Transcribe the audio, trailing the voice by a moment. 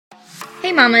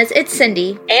Hey mamas, it's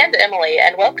Cindy. And Emily,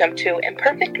 and welcome to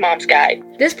Imperfect Mom's Guide.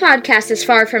 This podcast is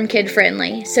far from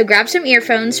kid-friendly, so grab some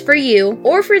earphones for you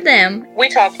or for them. We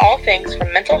talk all things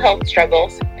from mental health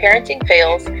struggles, parenting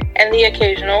fails, and the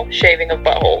occasional shaving of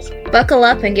buttholes. Buckle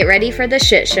up and get ready for the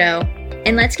shit show.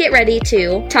 And let's get ready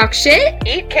to talk shit,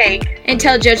 eat cake, and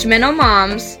tell judgmental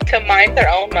moms to mind their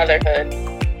own motherhood.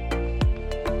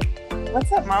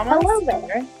 What's up, Mama? Hello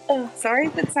there. Sorry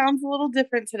if it sounds a little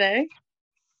different today.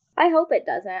 I hope it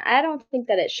doesn't. I don't think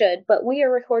that it should, but we are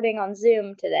recording on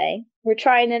Zoom today. We're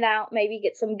trying it out, maybe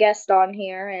get some guests on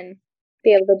here and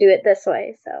be able to do it this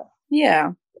way. So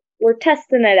yeah, we're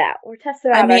testing it out. We're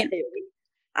testing out our theory.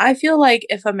 I feel like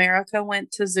if America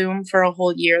went to Zoom for a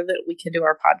whole year, that we could do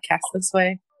our podcast this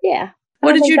way. Yeah.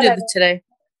 What did you do today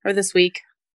or this week?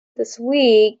 This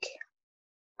week,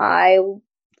 I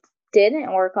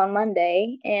didn't work on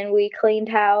Monday, and we cleaned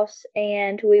house,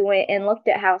 and we went and looked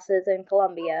at houses in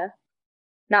Columbia.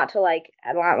 Not like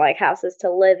houses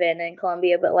to live in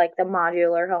Columbia, but like the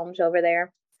modular homes over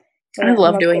there. I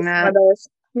love doing that.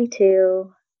 Me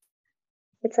too.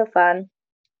 It's so fun.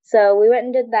 So we went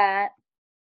and did that,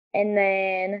 and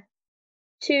then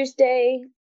Tuesday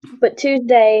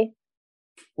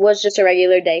was just a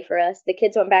regular day for us. The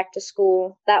kids went back to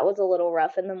school. That was a little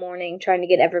rough in the morning, trying to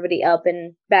get everybody up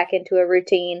and back into a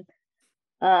routine.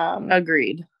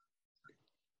 Agreed.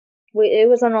 It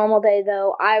was a normal day,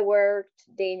 though. I worked,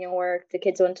 Daniel worked, the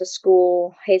kids went to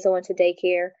school, Hazel went to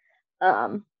daycare.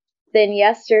 Then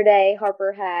yesterday,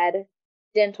 Harper had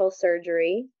dental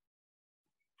surgery.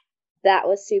 That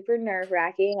was super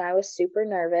nerve-wracking. I was super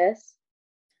nervous.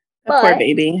 Poor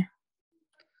baby.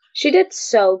 She did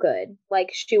so good. Like,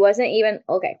 she wasn't even...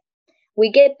 Okay.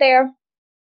 We get there,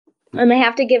 and they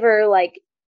have to give her, like,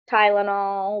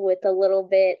 Tylenol with a little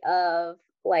bit of,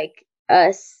 like,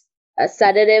 a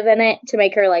sedative in it to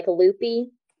make her, like,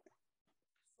 loopy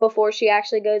before she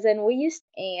actually goes in.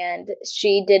 And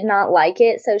she did not like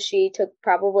it, so she took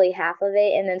probably half of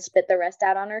it and then spit the rest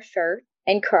out on her shirt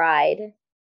and cried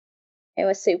and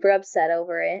was super upset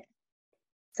over it.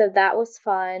 So that was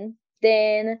fun.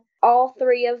 Then all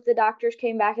three of the doctors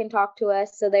came back and talked to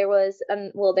us. So there was,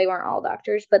 they weren't all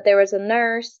doctors, but there was a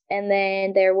nurse, and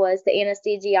then there was the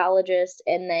anesthesiologist,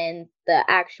 and then the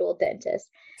actual dentist.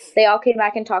 They all came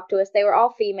back and talked to us. They were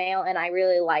all female, and I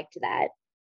really liked that.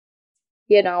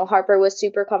 You know, Harper was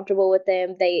super comfortable with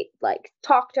them. They, like,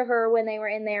 talked to her when they were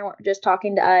in there, weren't just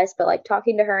talking to us, but, like,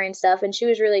 talking to her and stuff, and she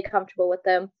was really comfortable with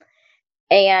them.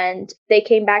 And they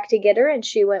came back to get her, and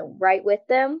she went right with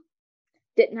them.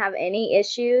 Didn't have any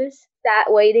issues.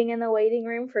 Sat waiting in the waiting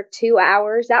room for 2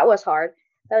 hours. That was hard.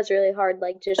 That was really hard,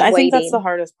 like, just waiting. I think that's the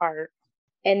hardest part.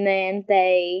 And then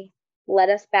they let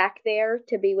us back there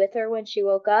to be with her when she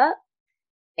woke up.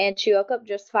 And she woke up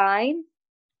just fine.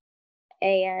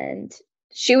 And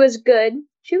she was good.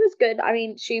 She was good. I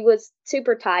mean, she was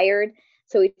super tired.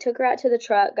 So we took her out to the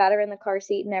truck, got her in the car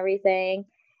seat and everything.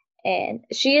 And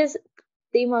she is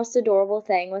the most adorable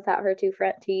thing without her two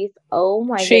front teeth. Oh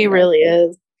my goodness. She really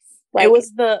is. Like, it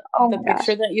was the gosh.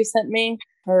 picture that you sent me.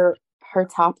 Her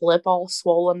top lip all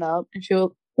swollen up, and she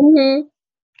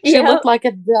looked like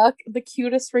a duck, the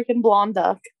cutest freaking blonde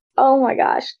duck. Oh my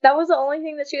gosh. That was the only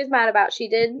thing that she was mad about. She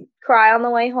did cry on the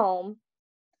way home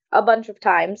a bunch of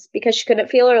times because she couldn't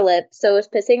feel her lip, so it was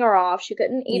pissing her off. She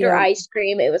couldn't eat her ice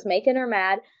cream. It was making her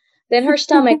mad. Then her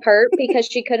stomach hurt because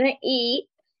she couldn't eat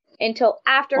until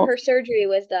after her surgery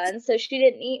was done. So she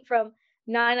didn't eat from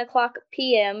 9:00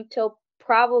 p.m. till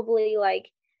probably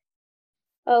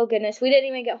oh goodness, we didn't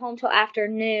even get home till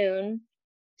afternoon.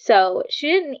 So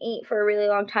she didn't eat for a really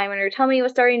long time, and her tummy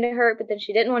was starting to hurt, but then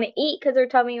she didn't want to eat because her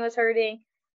tummy was hurting.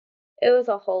 It was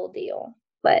a whole deal.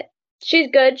 But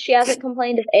she's good. She hasn't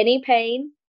complained of any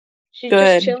pain. She's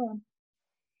just chilling.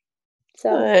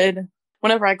 So good.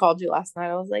 Whenever I called you last night,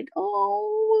 I was like,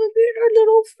 oh, look at our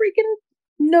little freaking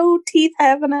no teeth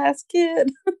having ass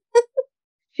kid.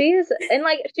 she's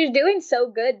doing so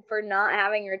good for not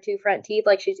having her two front teeth.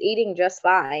 Like, she's eating just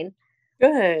fine.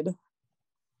 Good.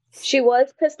 She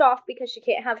was pissed off because she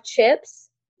can't have chips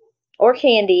or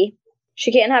candy.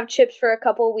 She can't have chips for a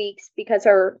couple weeks because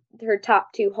her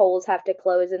top two holes have to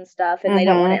close and stuff, and they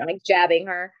don't want it like jabbing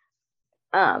her.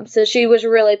 So she was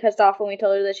really pissed off when we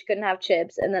told her that she couldn't have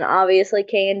chips, and then obviously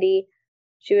candy.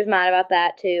 She was mad about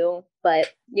that too.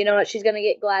 But you know what? She's gonna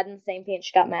get glad in the same pants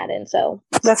she got mad in. So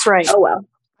that's right. Oh well.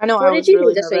 I know. What did you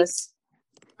really do this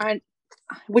week?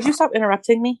 Would you stop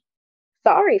interrupting me?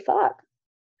 Sorry. Fuck.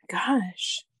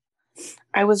 Gosh.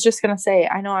 I was just gonna say.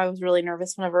 I know I was really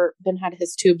nervous whenever Ben had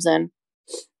his tubes in,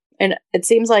 and it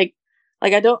seems like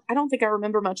Like, I don't think I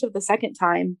remember much of the second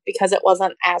time because it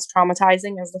wasn't as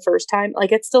traumatizing as the first time.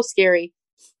 Like, it's still scary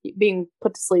being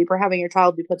put to sleep or having your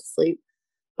child be put to sleep.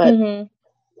 But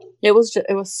it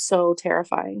was so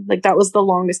terrifying. Like, that was the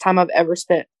longest time I've ever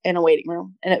spent in a waiting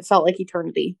room, and it felt like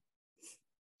eternity.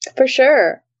 For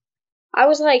sure. I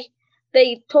was like,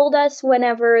 they told us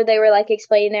whenever they were like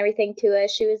explaining everything to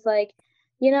us, she was like,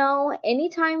 you know,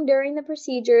 anytime during the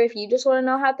procedure, if you just want to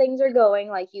know how things are going,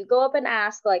 like, you go up and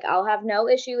ask, like, I'll have no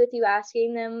issue with you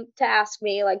asking them to ask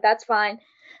me, like, that's fine.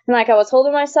 And like, I was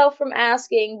holding myself from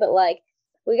asking, but like,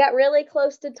 we got really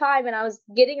close to time, and I was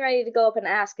getting ready to go up and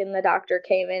ask, and the doctor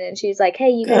came in, and she's like, hey,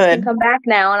 you guys can come back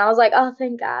now. And I was like, oh,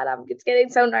 thank God, I'm just getting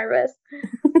so nervous.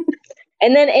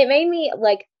 And then it made me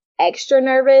like extra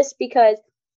nervous because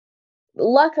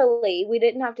luckily we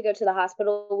didn't have to go to the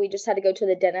hospital. We just had to go to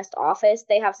the dentist office.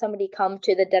 They have somebody come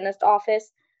to the dentist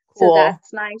office. So cool.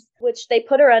 That's nice. Which they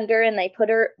put her under, and they put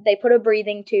a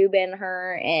breathing tube in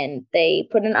her, and they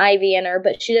put an IV in her,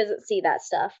 but she doesn't see that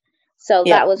stuff. So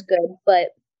that was good.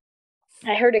 But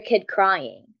I heard a kid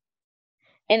crying,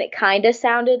 and it kind of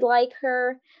sounded like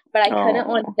her, but I couldn't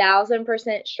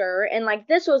 1000% sure. And like,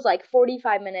 this was like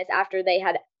 45 minutes after they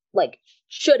had like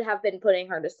should have been putting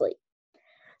her to sleep.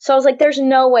 So I was like, there's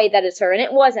no way that it's her. And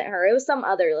it wasn't her. It was some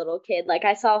other little kid. Like,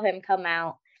 I saw him come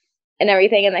out and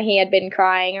everything, and that he had been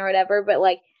crying or whatever. But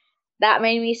like, that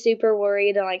made me super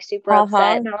worried and like super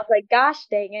upset. And I was like, gosh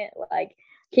dang it. Like,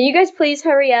 can you guys please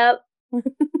hurry up?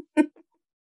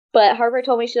 But Harper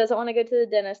told me she doesn't want to go to the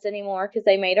dentist anymore because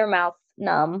they made her mouth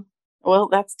numb. Well,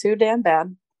 that's too damn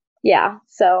bad. Yeah,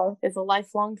 so it's a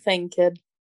lifelong thing, kid.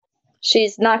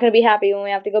 She's not going to be happy when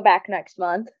we have to go back next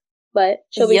month, but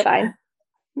she'll be fine.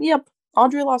 Yep.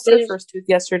 Audrey lost her first tooth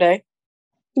yesterday.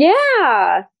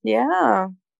 Yeah. Yeah.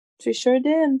 She sure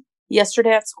did.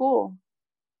 Yesterday at school.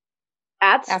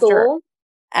 At school?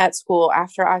 At school,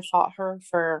 after I fought her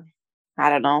for, I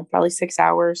don't know, probably 6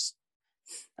 hours.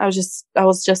 I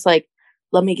was just like,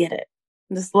 let me get it.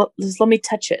 Just let me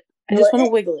touch it. I just want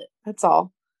to wiggle it. That's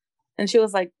all. And she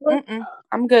was like,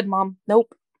 I'm good, Mom.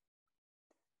 Nope.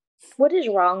 What is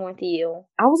wrong with you?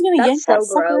 I was going to yank that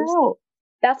sucker out.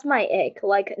 That's my ick.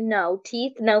 Like, no.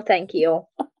 Teeth, no thank you.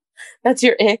 That's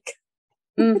your ick?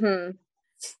 Mm-hmm.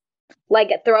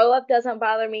 Like, throw up doesn't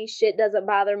bother me. Shit doesn't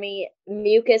bother me.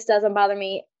 Mucus doesn't bother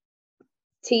me.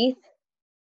 Teeth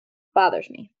bothers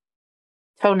me.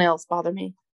 Toenails bother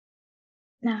me.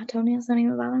 Nah, toenails don't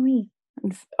even bother me.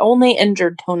 Only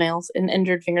injured toenails and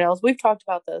injured fingernails. We've talked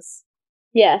about this.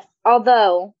 Yes.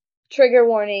 Although, trigger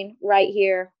warning right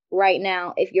here, right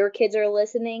now. If your kids are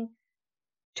listening,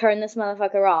 turn this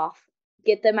motherfucker off.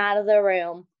 Get them out of the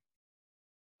room.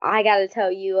 I gotta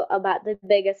tell you about the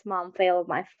biggest mom fail of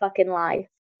my fucking life.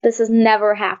 This has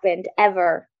never happened,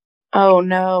 ever. Oh,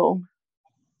 no.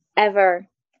 Ever.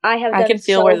 I can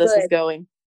feel so where this is going.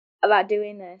 About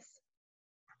doing this.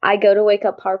 I go to wake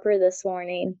up Harper this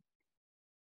morning.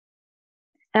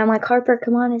 And I'm like, Harper,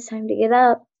 come on, it's time to get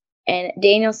up. And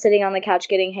Daniel's sitting on the couch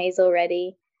getting Hazel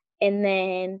ready. And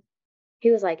then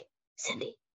he was like,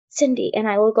 Cindy. And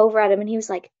I look over at him and he was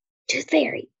like, Tooth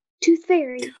Fairy.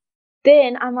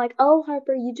 Then I'm like, oh,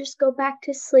 Harper, you just go back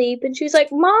to sleep. And she's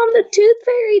like, Mom, the Tooth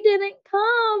Fairy didn't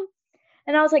come.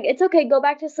 And I was like, it's okay, go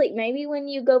back to sleep. Maybe when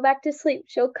you go back to sleep,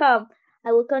 she'll come.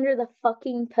 I look under the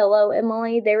fucking pillow,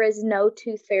 Emily. There is no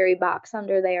Tooth Fairy box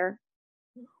under there.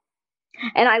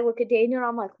 And I look at Daniel and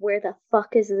I'm like, where the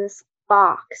fuck is this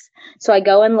box? So I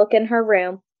go and look in her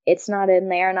room. It's not in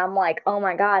there. And I'm like, oh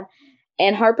my God.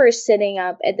 And Harper's sitting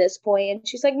up at this point and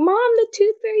she's like, Mom, the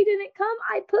Tooth Fairy didn't come.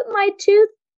 I put my tooth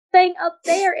thing up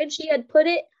there. And she had put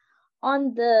it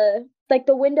on the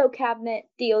window cabinet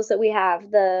deals that we have.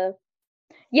 My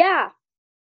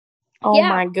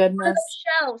goodness.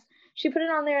 Shelves. She put it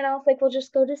on there and I was like, well,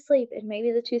 just go to sleep and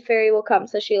maybe the Tooth Fairy will come.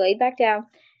 So she laid back down.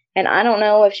 And I don't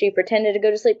know if she pretended to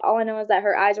go to sleep. All I know is that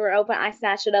her eyes were open. I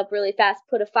snatched it up really fast,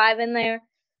 put a 5 in there.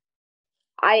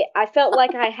 I felt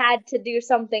like I had to do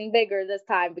something bigger this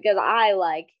time because I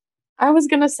was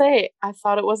going to say, I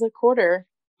thought it was a quarter.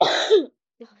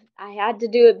 I had to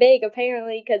do it big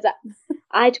apparently because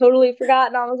I totally forgot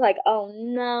and I was like, oh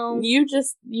no. You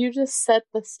just set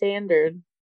the standard.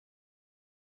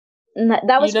 And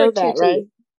that was for 2 teeth. Right?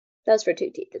 That was for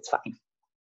 2 teeth. It's fine.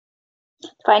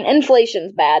 Fine.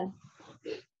 Inflation's bad.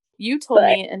 You told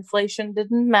me inflation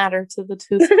didn't matter to the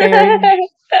Tooth Fairy.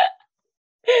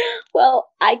 Well,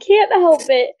 I can't help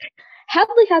it.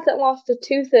 Hadley hasn't lost a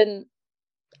tooth in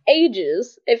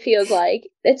ages, it feels like.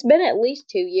 It's been at least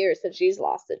 2 years since she's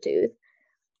lost a tooth.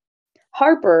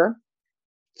 Harper,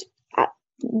 I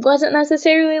wasn't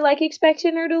necessarily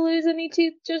expecting her to lose any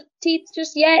teeth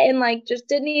just yet, and just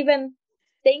didn't even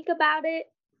think about it.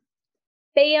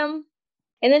 Bam.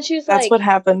 And then she was That's like, what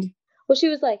happened. Well, she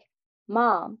was like,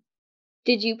 Mom,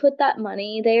 did you put that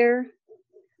money there?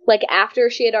 Like, after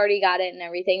she had already got it and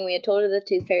everything, we had told her the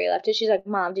tooth fairy left it. She's like,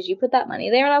 Mom, did you put that money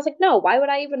there? And I was like, no, why would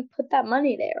I even put that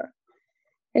money there?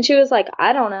 And she was like,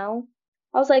 I don't know.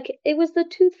 I was like, it was the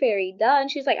tooth fairy, duh. And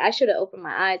she's like, I should have opened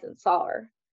my eyes and saw her.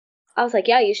 I was like,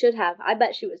 yeah, you should have. I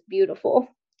bet she was beautiful.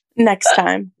 Next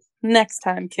time,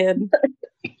 kid.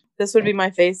 This would be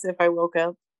my face if I woke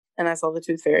up and I saw the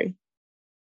tooth fairy.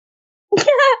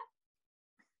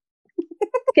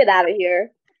 Get out of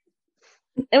here.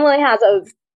 Emily has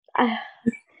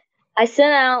I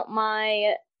sent out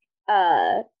my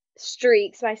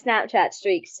streaks, my Snapchat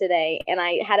streaks today, and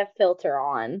I had a filter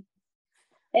on.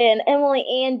 And Emily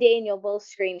and Daniel both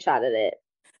screenshotted it.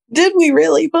 Did we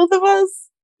really? Both of us?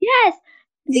 Yes.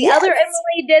 The other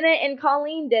Emily didn't and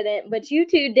Colleen didn't, but you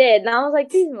two did. And I was like,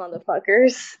 these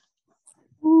motherfuckers.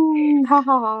 Ha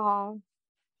ha ha.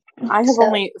 I have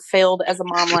only failed as a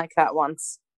mom like that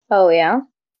once. Oh, yeah?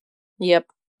 Yep.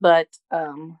 But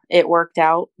it worked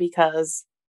out because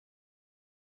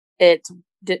it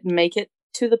didn't make it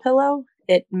to the pillow.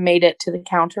 It made it to the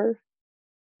counter.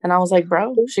 And I was like,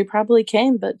 bro, she probably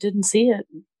came but didn't see it.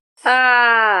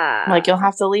 Like, you'll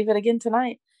have to leave it again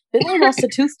tonight. Bentley lost a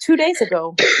tooth 2 days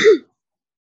ago.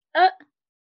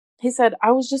 He said,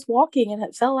 I was just walking and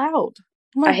it fell out.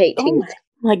 Like, I hate teeth.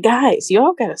 Like, guys, you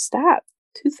all gotta stop.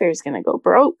 Tooth fairy's gonna go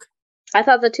broke. I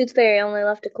thought the tooth fairy only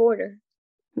left a quarter.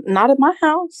 Not at my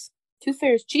house. Tooth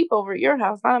fairy's cheap over at your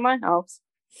house, not at my house.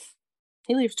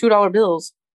 He leaves $2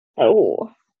 bills.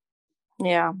 Oh.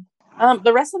 Yeah.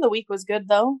 The rest of the week was good,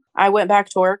 though. I went back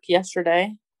to work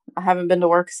yesterday. I haven't been to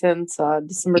work since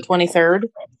December 23rd.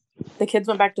 The kids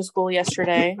went back to school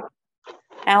yesterday.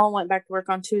 Alan went back to work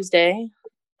on Tuesday.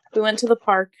 We went to the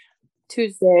park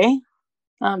Tuesday.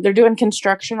 They're doing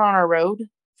construction on our road,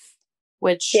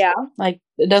 which, like,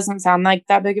 it doesn't sound like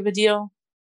that big of a deal,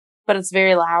 but it's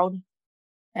very loud,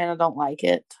 and I don't like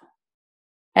it.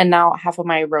 And now half of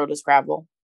my road is gravel.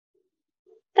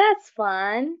 That's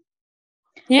fun.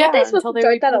 Yeah, weren't they supposed to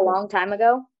start that a long time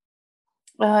ago?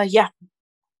 Yeah.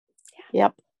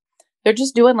 Yep. They're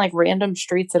just doing like random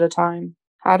streets at a time.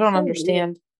 I don't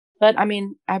understand. But I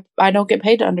mean, I don't get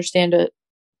paid to understand it.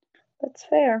 That's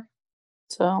fair.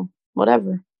 So,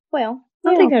 whatever. Well, I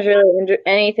don't think there's really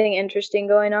anything interesting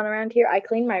going on around here. I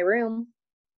cleaned my room.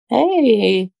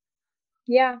 Hey.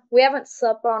 Yeah, we haven't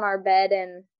slept on our bed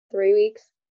in 3 weeks.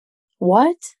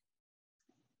 What?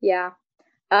 Yeah.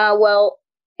 Well,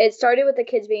 it started with the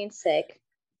kids being sick.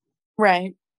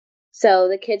 Right. So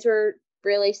the kids were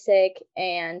really sick,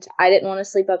 and I didn't want to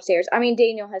sleep upstairs. I mean,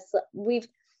 Daniel has slept.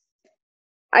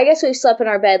 I guess we've slept in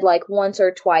our bed like once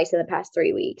or twice in the past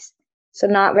 3 weeks. So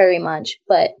not very much,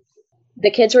 but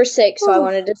the kids were sick, so I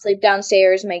wanted to sleep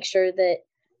downstairs, make sure that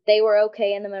they were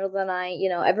okay in the middle of the night. You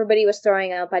know, everybody was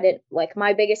throwing up.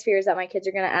 My biggest fear is that my kids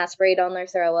are going to aspirate on their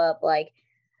throw up. Like,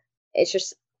 it's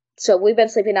just, so we've been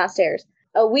sleeping downstairs.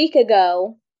 A week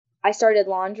ago, I started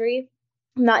laundry.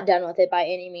 I'm not done with it by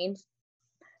any means,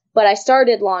 but I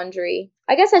started laundry.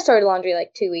 I guess I started laundry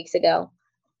like 2 weeks ago,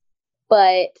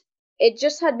 but it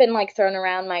just had been like thrown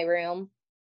around my room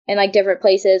in like different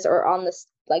places or on the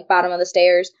like bottom of the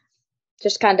stairs,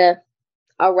 just kind of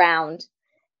around.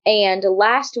 And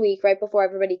last week, right before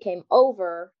everybody came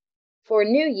over for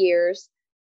New Year's,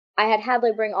 I had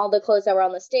Hadley bring all the clothes that were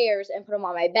on the stairs and put them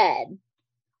on my bed.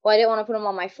 Well, I didn't want to put them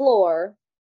on my floor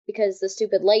because the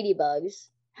stupid ladybugs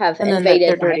have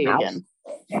invaded my house. Again.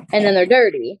 And then they're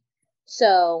dirty.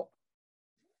 So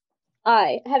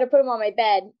I had to put them on my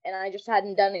bed, and I just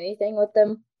hadn't done anything with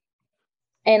them.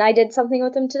 And I did something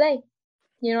with them today.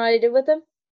 You know what I did with them?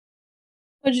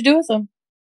 What'd you do with them?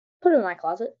 Put them in my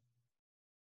closet.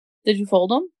 Did you fold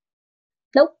them?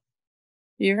 Nope.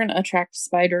 You're going to attract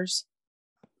spiders.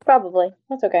 Probably.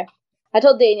 That's okay. I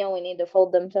told Daniel we need to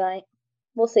fold them tonight.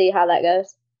 We'll see how that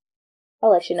goes. I'll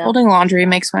let you know. Folding laundry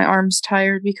makes my arms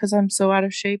tired because I'm so out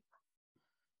of shape.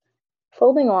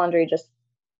 Folding laundry just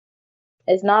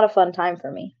is not a fun time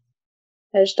for me.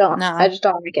 I just don't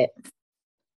like it.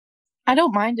 I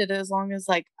don't mind it as long as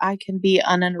like I can be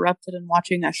uninterrupted and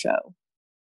watching a show.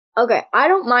 Okay, I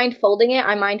don't mind folding it.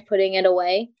 I mind putting it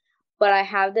away. But I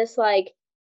have this like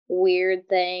weird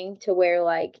thing to where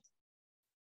like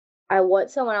I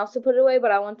want someone else to put it away,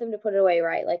 but I want them to put it away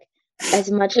right. Like, as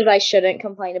much as I shouldn't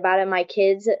complain about it, my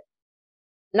kids,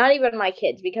 not even my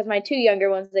kids, because my two younger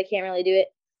ones, they can't really do it.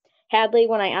 Hadley,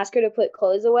 when I ask her to put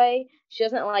clothes away, she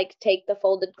doesn't like take the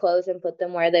folded clothes and put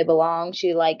them where they belong.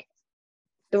 She like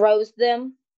throws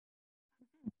them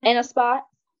in a spot.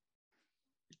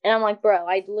 And I'm like, bro,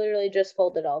 I literally just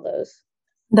folded all those.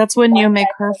 That's when you make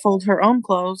her fold her own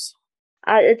clothes.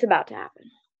 It's about to happen.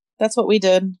 That's what we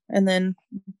did. And then,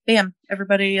 bam,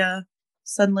 everybody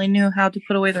suddenly knew how to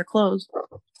put away their clothes.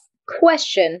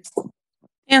 Question.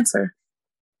 Answer.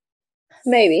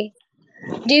 Maybe.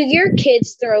 Do your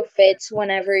kids throw fits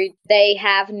whenever they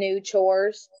have new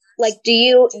chores? Like, do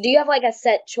you have like a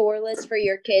set chore list for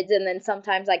your kids and then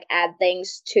sometimes like add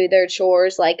things to their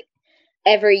chores like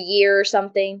every year or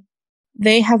something?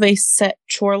 They have a set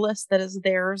chore list that is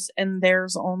theirs and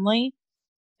theirs only.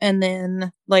 And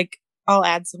then like I'll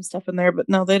add some stuff in there, but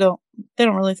no, they don't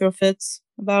really throw fits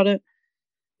about it.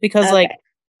 Because Okay. like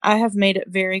I have made it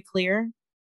very clear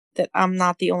that I'm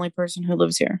not the only person who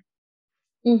lives here.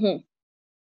 Mm-hmm.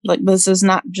 Like, this is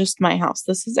not just my house.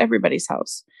 This is everybody's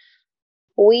house.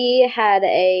 We had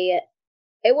it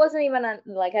wasn't even a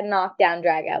knockdown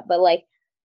drag out, but like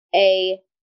a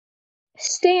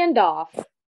standoff,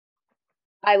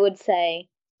 I would say,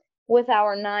 with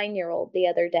our 9-year-old the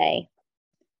other day.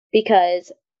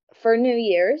 Because for New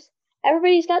Year's,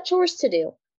 everybody's got chores to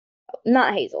do.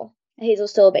 Not Hazel.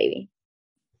 Hazel's still a baby.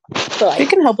 So like, she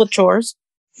can help with chores.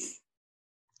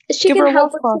 She can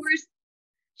help with chores.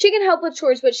 She can help with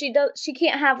chores, but she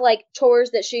can't have like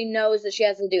chores that she knows that she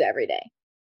has to do every day.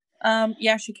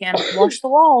 Yeah, she can. Wash the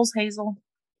walls, Hazel.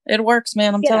 It works,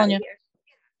 man. I'm telling you.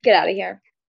 Get out of here.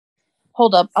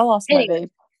 Hold up. I lost my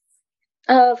vape.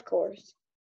 Of course.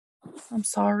 I'm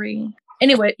sorry.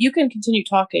 Anyway, you can continue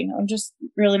talking. I'm just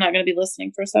really not going to be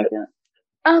listening for a second.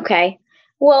 Okay.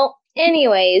 Well,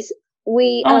 anyways,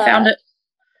 we I found it.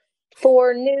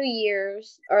 For New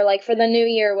Year's, or like for the new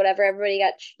year, whatever, everybody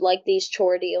got like these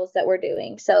chore deals that we're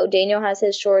doing. So Daniel has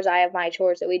his chores, I have my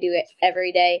chores that we do it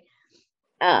every day.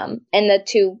 And the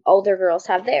two older girls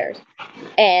have theirs.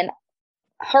 And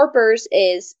Harper's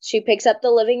is she picks up the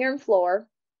living room floor,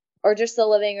 or just the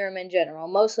living room in general,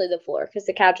 mostly the floor because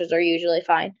the couches are usually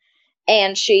fine.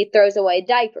 And she throws away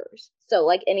diapers. So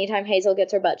like anytime Hazel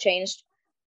gets her butt changed,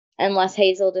 unless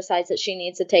Hazel decides that she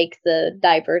needs to take the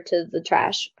diaper to the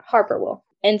trash, Harper will.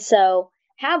 And so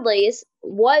Hadley's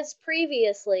was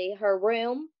previously her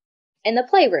room and the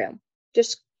playroom.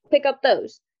 Just pick up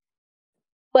those.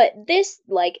 But this,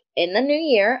 like, in the new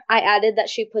year, I added that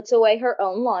she puts away her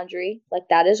own laundry. Like,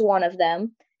 that is one of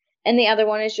them. And the other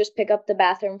one is just pick up the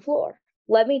bathroom floor.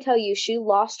 Let me tell you, she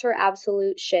lost her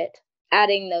absolute shit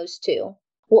adding those two.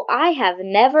 Well, I have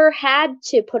never had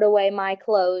to put away my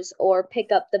clothes or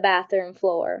pick up the bathroom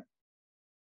floor.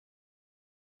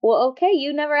 Well, okay,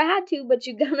 you never had to, but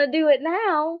you're gonna do it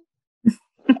now.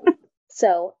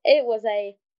 So, it was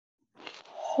a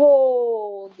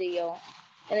whole deal.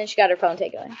 And then she got her phone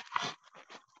taken away.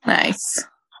 Nice.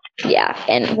 Yeah,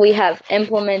 and we have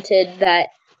implemented that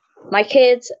my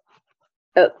kids,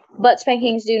 butt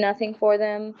spankings do nothing for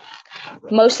them.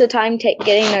 Most of the time,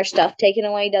 getting their stuff taken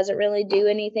away doesn't really do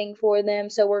anything for them.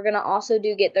 So we're going to also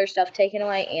get their stuff taken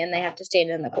away, and they have to stand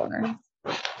in the corner.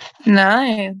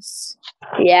 Nice.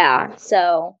 Yeah,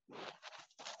 so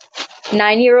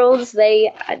 9-year-olds,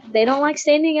 they don't like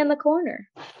standing in the corner.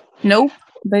 Nope,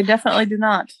 they definitely do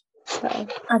not. So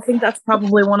I think that's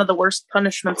probably one of the worst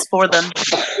punishments for them.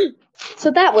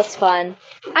 So that was fun.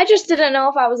 I just didn't know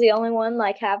if I was the only one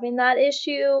like having that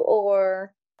issue,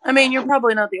 or I mean, you're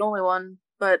probably not the only one,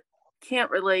 but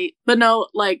can't relate. But no,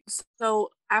 like, so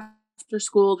after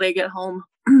school they get home,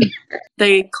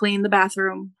 they clean the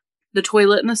bathroom, the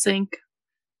toilet and the sink,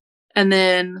 and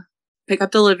then pick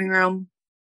up the living room,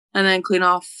 and then clean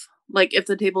off, like, if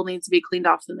the table needs to be cleaned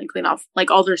off, then they clean off, like,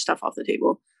 all their stuff off the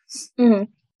table. Mm-hmm.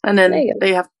 And then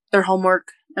they have their homework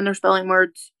and their spelling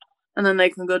words, and then they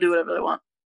can go do whatever they want.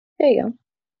 There you go.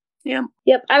 Yeah.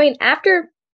 Yep. I mean, after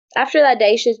that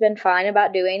day, she's been fine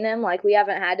about doing them. Like, we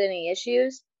haven't had any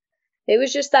issues. It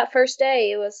was just that first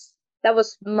day. That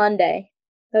was Monday.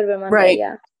 That would have been Monday, right.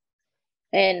 Yeah.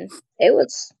 And it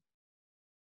was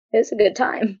a good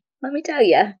time. Let me tell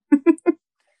you.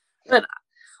 But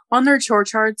on their chore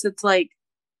charts, it's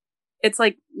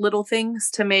like little things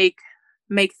to make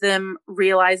them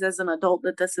realize as an adult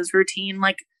that this is routine,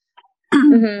 like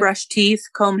Mm-hmm. brush teeth,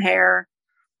 comb hair,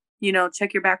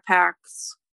 check your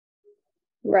backpacks,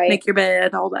 right, make your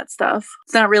bed, all that stuff.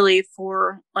 It's not really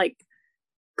for like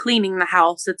cleaning the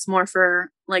house. It's more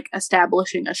for like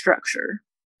establishing a structure.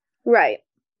 Right.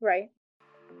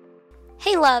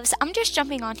 Hey loves, I'm just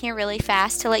jumping on here really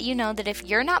fast to let you know that if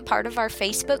you're not part of our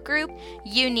Facebook group,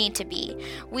 you need to be.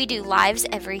 We do lives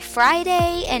every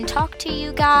Friday and talk to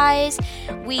you guys.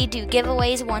 We do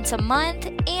giveaways once a month,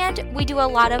 and we do a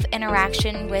lot of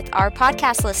interaction with our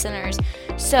podcast listeners.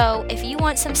 So if you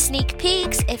want some sneak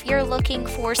peeks, if you're looking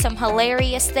for some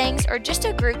hilarious things, or just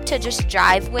a group to just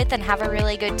jive with and have a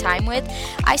really good time with,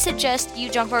 I suggest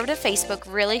you jump over to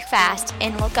Facebook really fast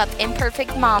and look up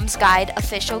Imperfect Mom's Guide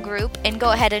official group and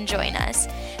go ahead and join us.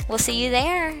 We'll see you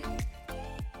there.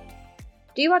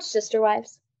 Do you watch Sister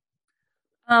Wives?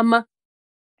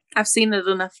 I've seen it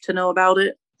enough to know about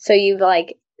it. So you've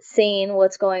seen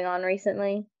what's going on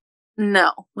recently?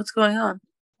 No. What's going on?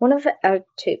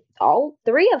 All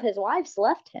three of his wives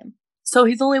left him. So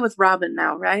he's only with Robin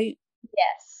now, right?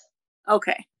 Yes.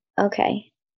 Okay.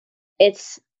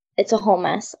 It's a whole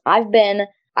mess. I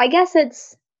guess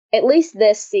it's at least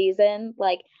this season,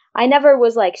 I never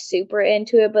was super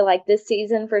into it, but this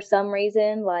season for some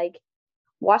reason,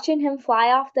 watching him fly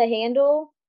off the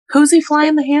handle. Who's he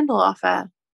flying the handle off at?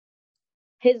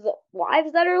 His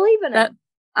wives that are leaving him.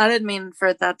 I didn't mean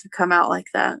for that to come out like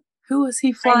that. Who is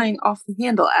he flying off the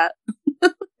handle at?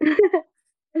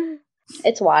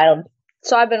 It's wild.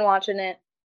 So I've been watching it.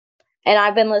 And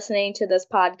I've been listening to this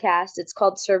podcast. It's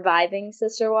called Surviving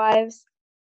Sister Wives.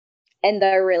 And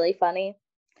they're really funny.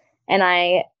 And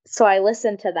I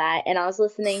listened to that. And I was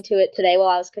listening to it today while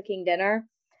I was cooking dinner.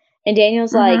 And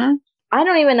Daniel's like, I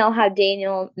don't even know how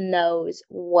Daniel knows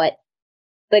what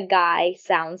the guy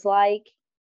sounds like.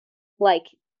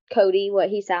 Cody, what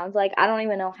he sounds like. I don't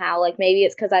even know how. Maybe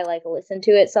it's because I listen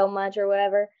to it so much or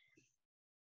whatever.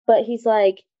 But he's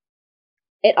like,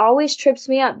 it always trips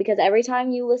me up because every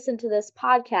time you listen to this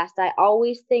podcast, I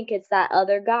always think it's that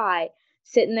other guy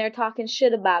sitting there talking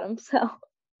shit about himself.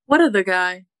 What other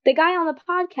guy? The guy on the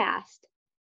podcast.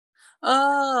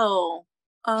 Oh,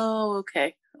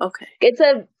 okay.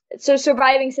 So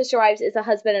Surviving Sister Wives is a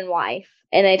husband and wife,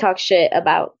 and they talk shit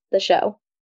about the show.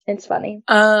 It's funny.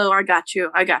 Oh, I got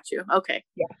you. Okay.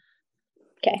 Yeah.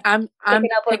 Okay. I'm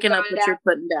picking up what you're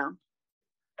putting down.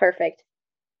 Perfect.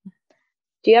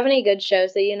 Do you have any good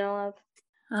shows that you know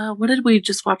of? What did we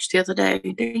just watch the other day?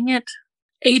 Dang it.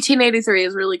 1883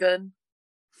 is really good.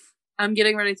 I'm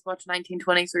getting ready to watch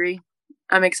 1923.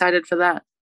 I'm excited for that.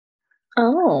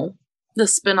 Oh. The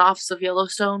spin-offs of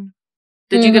Yellowstone.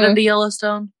 Did you get into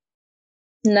Yellowstone?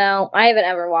 No, I haven't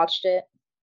ever watched it.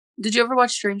 Did you ever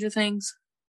watch Stranger Things?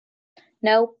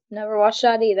 Nope, never watched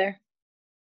that either.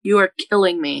 You are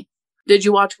killing me. Did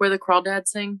you watch Where the Crawdads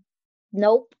Sing?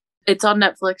 Nope. It's on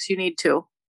Netflix. You need to.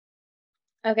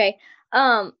 Okay.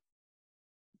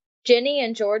 Ginny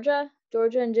and Georgia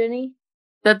and Ginny.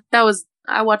 That was,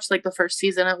 I watched the first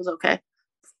season. It was okay.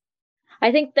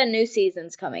 I think the new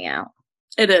season's coming out.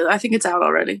 It is. I think it's out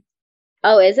already.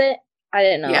 Oh, is it? I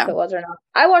didn't know if it was or not.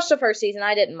 I watched the first season.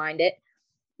 I didn't mind it.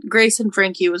 Grace and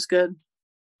Frankie was good.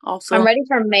 Also, I'm ready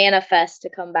for Manifest to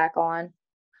come back on.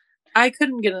 I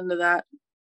couldn't get into that.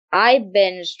 I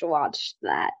binged watched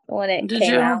that when it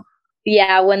came out.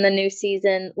 Yeah, when the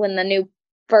new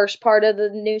first part of the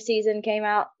new season came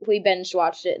out, we binge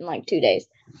watched it in 2 days.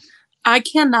 I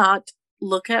cannot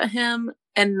look at him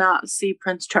and not see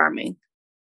Prince Charming.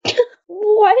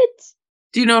 What?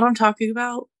 Do you know what I'm talking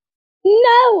about?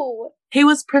 No. He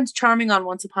was Prince Charming on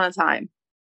Once Upon a Time.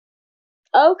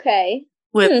 Okay.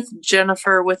 With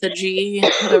Jennifer with a G,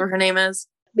 whatever her name is.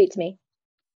 Beats me.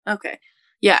 Okay.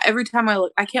 Yeah, every time I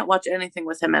look, I can't watch anything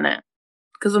with him in it.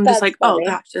 Because I'm just funny. Oh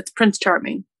gosh, it's Prince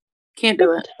Charming. Can't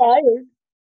do it. Tired.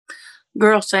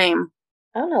 Girl, same.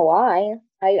 I don't know why.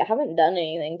 I haven't done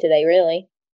anything today, really.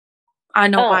 I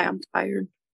know why I'm tired.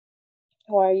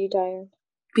 Why are you tired?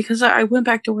 Because I went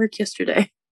back to work yesterday.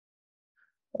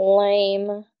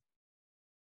 Lame.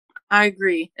 I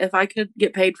agree. If I could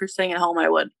get paid for staying at home, I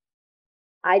would.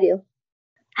 I do.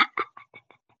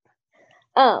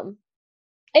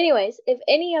 Anyways, if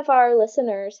any of our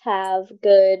listeners have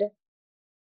good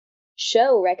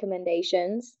show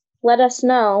recommendations, let us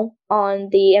know on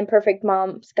the Imperfect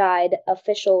Mom's Guide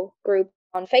official group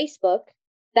on Facebook.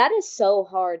 That is so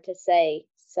hard to say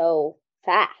so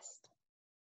fast.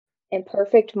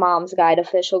 Imperfect Mom's Guide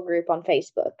official group on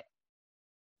Facebook.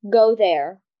 Go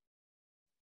there.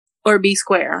 Or be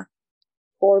square.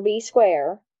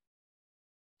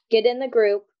 Get in the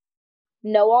group.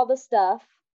 Know all the stuff.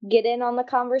 Get in on the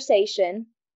conversation.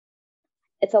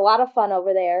 It's a lot of fun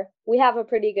over there. We have a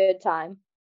pretty good time.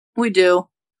 We do.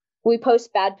 We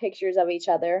post bad pictures of each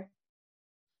other.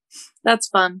 That's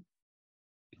fun.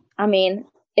 I mean,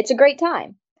 it's a great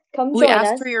time. Come join us. We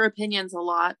ask for your opinions a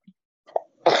lot.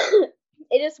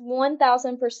 It is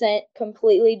 1000%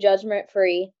 completely judgment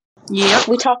free. Yep.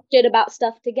 We talk shit about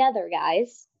stuff together,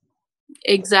 guys.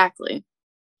 Exactly.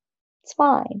 It's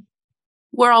fine.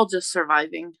 We're all just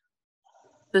surviving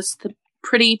this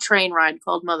pretty train ride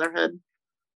called motherhood.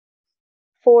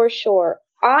 For sure.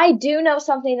 I do know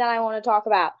something that I want to talk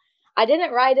about. I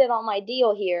didn't write it on my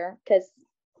deal here because,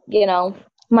 you know,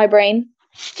 my brain.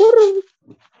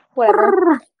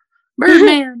 Whatever.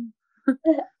 Birdman.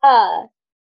 I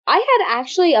had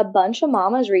actually a bunch of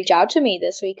mamas reach out to me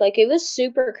this week. Like, it was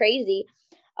super crazy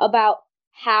about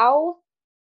how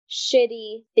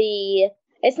shitty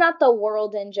it's not the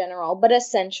world in general, but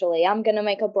essentially, I'm going to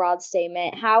make a broad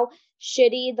statement. How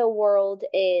shitty the world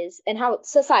is and how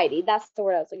society, that's the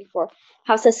word I was looking for,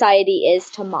 how society is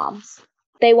to moms.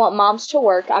 They want moms to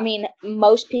work. I mean,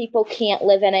 most people can't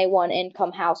live in a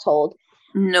one-income household.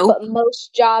 Nope. But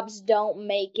most jobs don't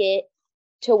make it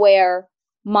to where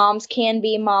moms can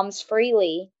be moms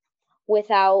freely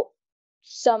without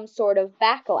some sort of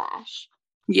backlash.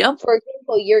 Yep. For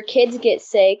example, your kids get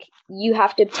sick, you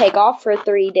have to take off for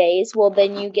 3 days. Well,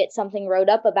 then you get something wrote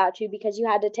up about you because you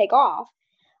had to take off.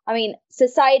 I mean,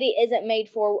 society isn't made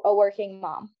for a working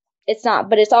mom. It's not,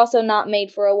 but it's also not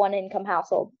made for a one-income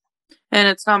household. And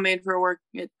it's not made for work.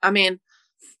 I mean,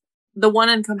 the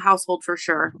one-income household for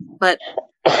sure, but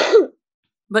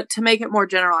to make it more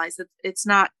generalized, it's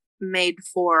not made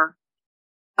for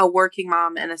a working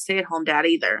mom and a stay-at-home dad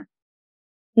either.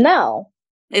 No.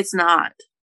 It's not.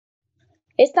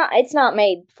 It's not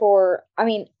made for, I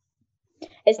mean,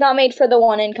 it's not made for the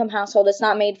one-income household. It's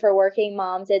not made for working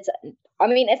moms. It's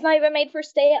not even made for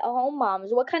stay-at-home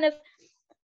moms. What kind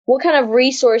of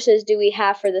resources do we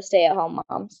have for the stay-at-home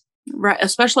moms? Right,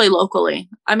 especially locally.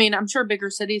 I mean, I'm sure bigger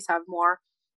cities have more,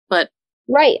 but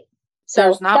right. So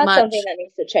there's not that's much. Something that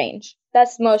needs to change.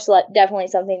 That's definitely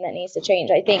something that needs to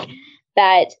change. I think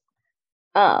that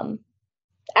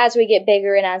as we get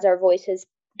bigger and as our voices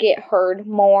get heard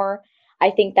more, I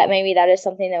think that maybe that is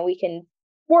something that we can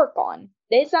work on.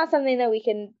 It's not something that we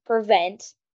can prevent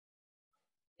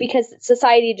because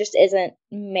society just isn't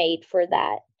made for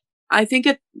that. I think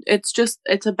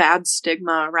it's a bad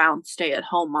stigma around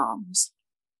stay-at-home moms.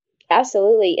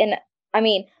 Absolutely. And I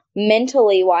mean,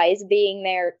 mentally wise, being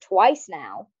there twice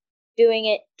now, doing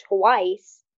it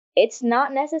twice, it's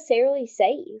not necessarily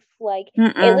safe. Like,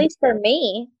 at least for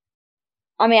me,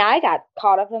 I mean, I got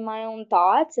caught up in my own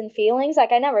thoughts and feelings.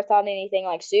 Like, I never thought anything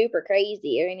like super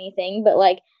crazy or anything, but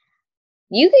like,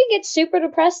 you can get super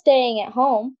depressed staying at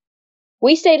home.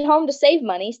 We stayed home to save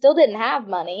money, still didn't have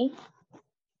money.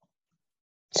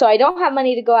 So I don't have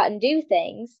money to go out and do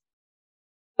things,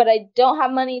 but I don't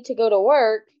have money to go to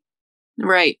work.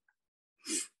 Right.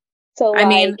 So I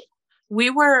mean,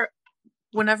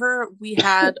 whenever we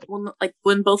had,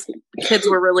 when both kids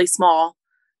were really small,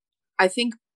 I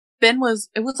think it was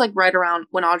like right around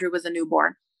when Audrey was a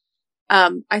newborn.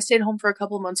 I stayed home for a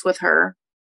couple of months with her.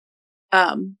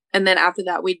 And then after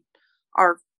that,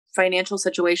 our financial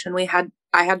situation,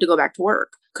 I had to go back to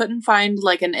work. Couldn't find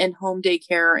like an in-home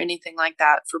daycare or anything like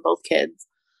that for both kids.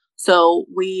 So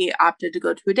we opted to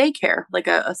go to a daycare, like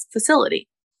a facility.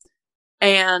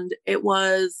 And it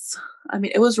was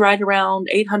right around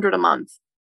 $800 a month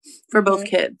for both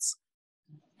kids.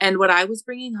 And what I was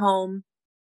bringing home,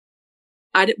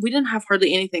 we didn't have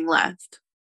hardly anything left.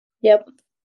 Yep.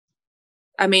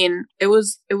 I mean, it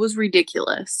was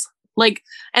ridiculous. Like,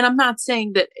 and I'm not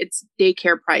saying that it's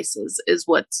daycare prices is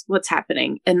what's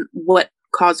happening and what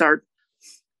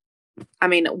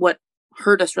what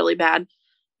hurt us really bad,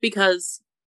 because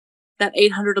that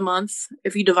 $800 a month,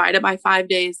 if you divide it by 5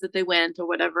 days that they went or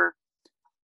whatever,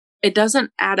 it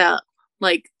doesn't add up.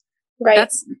 Like, right.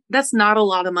 That's not a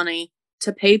lot of money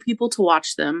to pay people to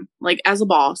watch them. Like, as a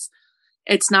boss,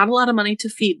 it's not a lot of money to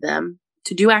feed them,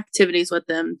 to do activities with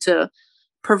them, to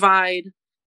provide,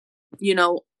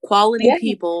 quality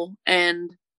people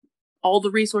and all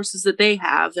the resources that they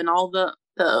have and all the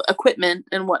equipment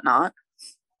and whatnot.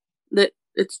 That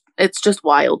it's just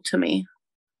wild to me.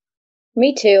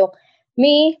 Me too.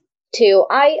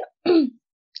 I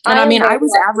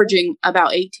was averaging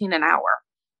about 18 an hour.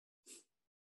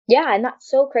 Yeah, and that's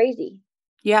so crazy.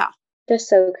 Yeah. Just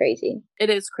so crazy. It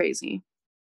is crazy.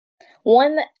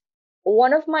 One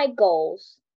of my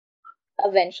goals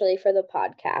eventually for the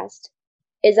podcast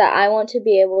is that I want to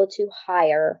be able to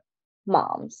hire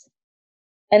moms.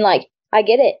 And like, I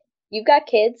get it. You've got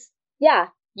kids. Yeah.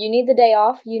 You need the day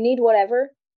off. You need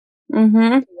whatever.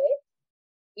 Mm-hmm.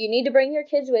 You need to bring your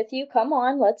kids with you. Come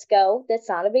on, let's go. That's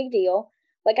not a big deal.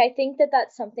 Like, I think that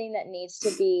that's something that needs to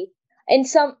be, in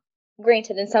some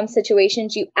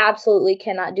situations, you absolutely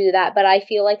cannot do that. But I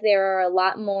feel like there are a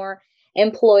lot more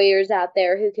employers out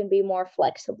there who can be more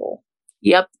flexible.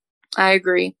 Yep, I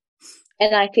agree.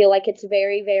 And I feel like it's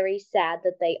very, very sad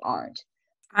that they aren't.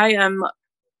 I am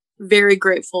very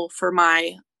grateful for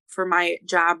my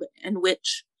job, in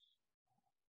which,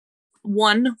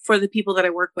 one, for the people that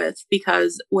I work with,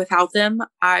 because without them,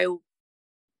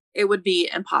 it would be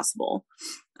impossible.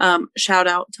 Shout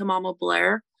out to Mama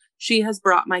Blair. She has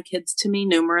brought my kids to me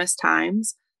numerous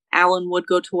times. Alan would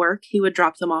go to work. He would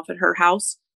drop them off at her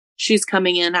house. She's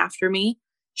coming in after me.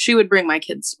 She would bring my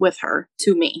kids with her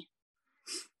to me.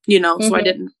 So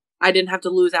I didn't have to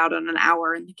lose out on an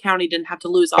hour, and the county didn't have to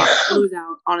lose out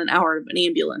on an hour of an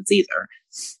ambulance either.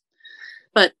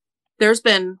 But there's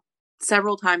been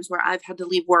several times where I've had to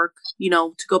leave work,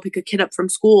 to go pick a kid up from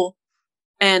school,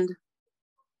 and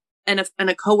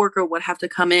a coworker would have to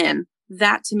come in.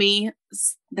 That, to me,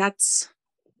 that's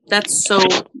so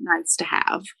nice to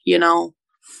have,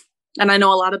 And I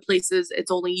know a lot of places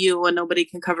it's only you and nobody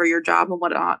can cover your job and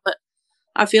whatnot, but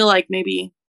I feel like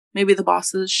maybe the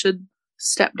bosses should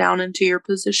step down into your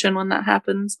position when that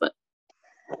happens. But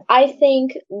I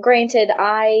think, granted,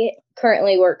 I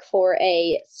currently work for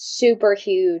a super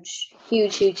huge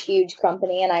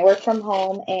company, and I work from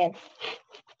home, and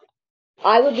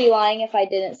I would be lying if I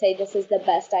didn't say this is the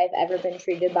best I've ever been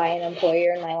treated by an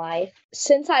employer in my life.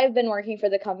 Since I've been working for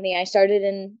the company, I started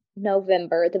in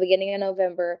November, at the beginning of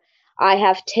November. I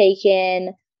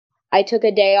took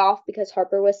a day off because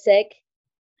Harper was sick.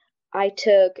 I've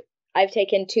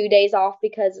taken 3 days off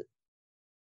because of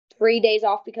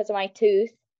my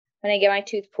tooth, when I get my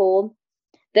tooth pulled.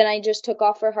 Then I just took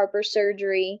off for Harper's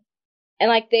surgery.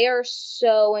 And they are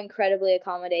so incredibly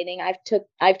accommodating.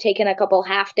 I've taken a couple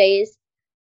half days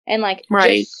and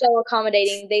just so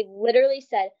accommodating. They literally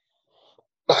said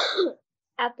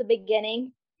at the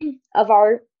beginning of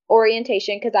our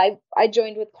orientation, because I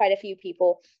joined with quite a few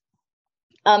people.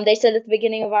 They said at the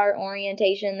beginning of our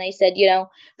orientation, they said,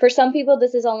 for some people,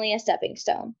 this is only a stepping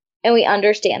stone. And we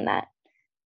understand that.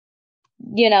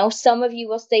 Some of you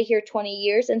will stay here 20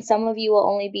 years and some of you will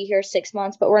only be here 6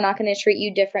 months, but we're not going to treat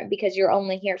you different because you're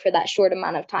only here for that short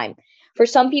amount of time. For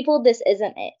some people, this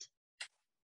isn't it.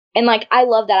 And I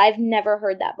love that. I've never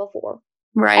heard that before.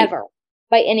 Right. Ever.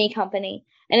 By any company.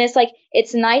 And it's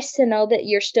it's nice to know that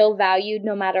you're still valued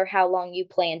no matter how long you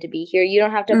plan to be here. You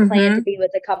don't have to plan to be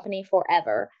with the company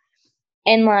forever.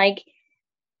 And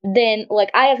then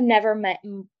I have never met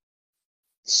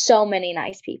so many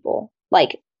nice people.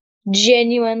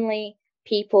 Genuinely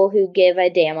people who give a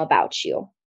damn about you.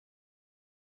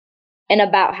 And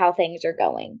about how things are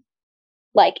going.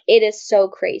 It is so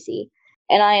crazy.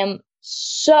 And I am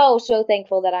so, so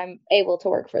thankful that I'm able to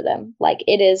work for them.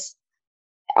 It is,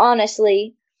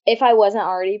 honestly, if I wasn't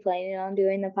already planning on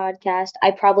doing the podcast,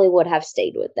 I probably would have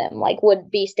stayed with them.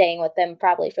 Would be staying with them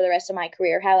probably for the rest of my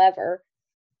career. However,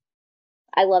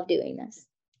 I love doing this.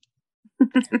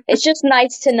 It's just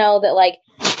nice to know that,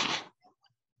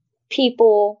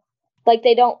 people,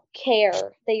 they don't care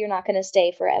that you're not going to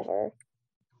stay forever.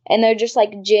 And they're just,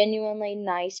 genuinely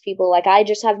nice people. I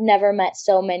just have never met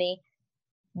so many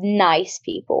nice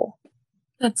people.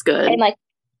 That's good. And,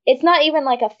 it's not even,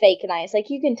 a fake nice.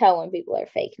 You can tell when people are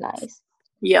fake nice.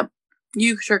 Yep.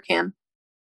 You sure can.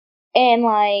 And,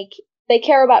 they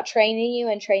care about training you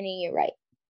and training you right.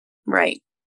 Right.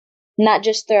 Not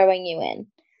just throwing you in.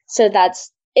 So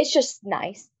it's just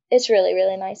nice. It's really,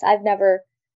 really nice.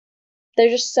 They're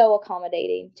just so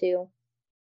accommodating, too.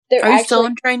 Are you still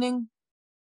in training?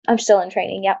 I'm still in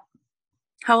training, yep.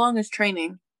 How long is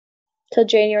training? Till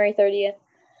January 30th.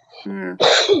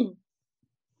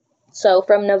 So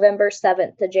from November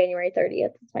 7th to January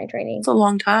 30th is my training. It's a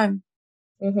long time.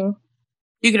 Mm-hmm.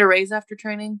 You get a raise after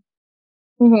training?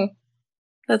 Mm-hmm.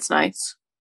 That's nice.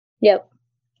 Yep.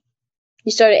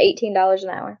 You start at $18 an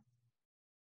hour.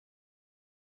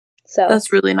 So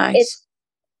that's really nice.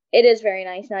 It is very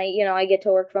nice. And I get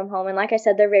to work from home. And like I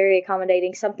said, they're very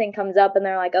accommodating. Something comes up and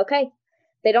they're like, okay.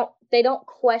 They don't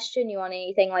question you on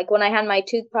anything. When I had my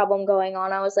tooth problem going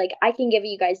on, I was like, I can give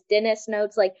you guys dentist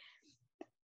notes,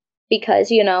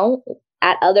 because,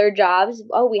 at other jobs,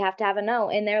 we have to have a note.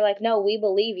 And they're like, no, we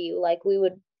believe you.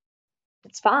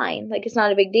 It's fine. It's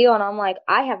not a big deal. And I'm like,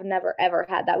 I have never, ever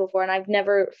had that before. And I've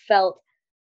never felt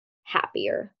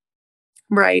happier.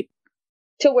 Right.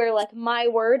 To where, my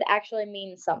word actually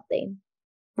means something.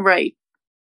 Right.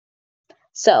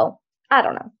 So, I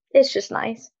don't know. It's just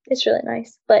nice. It's really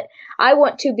nice. But I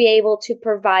want to be able to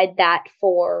provide that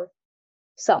for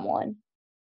someone.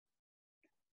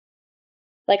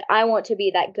 I want to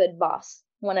be that good boss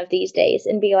one of these days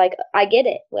and be like, I get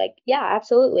it. Yeah,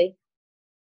 absolutely.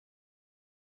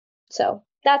 So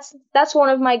that's one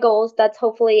of my goals. That's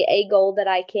hopefully a goal that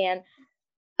I can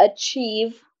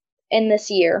achieve in this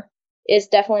year, is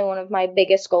definitely one of my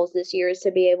biggest goals this year, is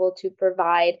to be able to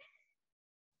provide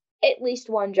at least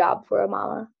one job for a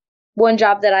mama. One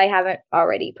job that I haven't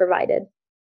already provided.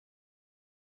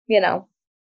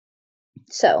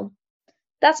 So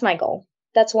that's my goal.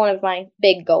 That's one of my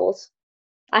big goals.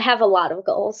 I have a lot of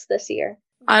goals this year.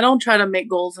 I don't try to make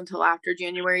goals until after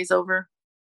January's over.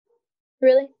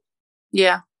 Really?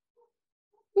 Yeah.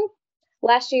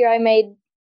 Last year I made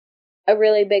a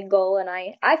really big goal, and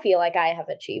I feel like I have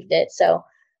achieved it. So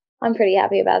I'm pretty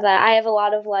happy about that. I have a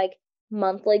lot of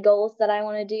monthly goals that I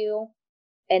want to do,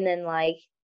 and then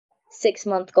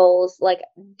 6-month goals,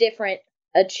 different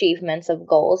achievements of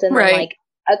goals, and then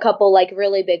a couple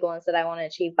really big ones that I want to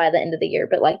achieve by the end of the year,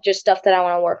 but just stuff that I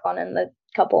want to work on in the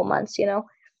couple of months,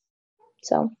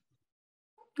 So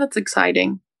that's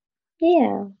exciting.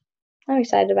 Yeah, I'm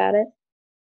excited about it.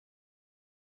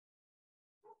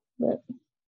 But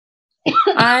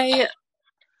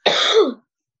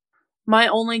my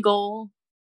only goal,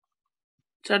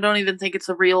 which I don't even think it's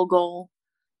a real goal,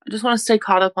 I just want to stay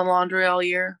caught up on laundry all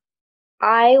year.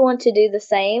 I want to do the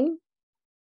same,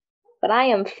 but I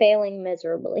am failing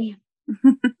miserably.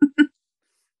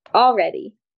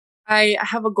 Already. I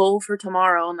have a goal for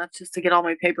tomorrow, and that's just to get all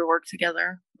my paperwork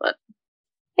together. But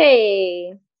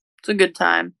hey, it's a good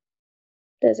time.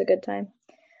 It is a good time.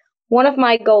 One of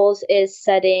my goals is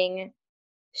setting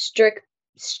strict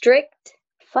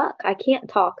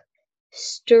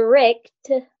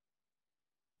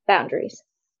boundaries.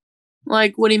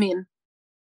 What do you mean?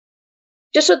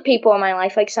 Just with people in my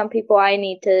life. Some people I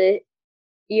need to,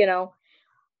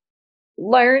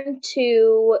 learn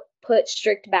to put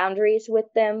strict boundaries with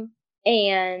them.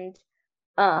 And,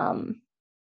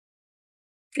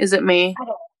 is it me? I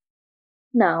don't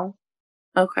know.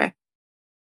 Okay.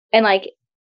 And,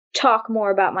 talk more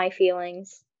about my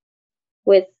feelings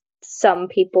with some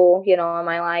people, in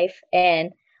my life,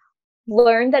 and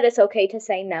learn that it's okay to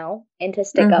say no and to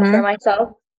stick up for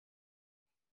myself.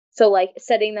 So,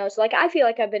 setting those, I feel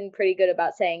like I've been pretty good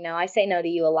about saying no. I say no to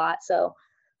you a lot, so.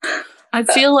 I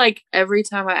feel like every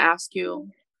time I ask you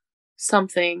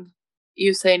something,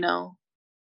 you say no.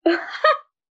 And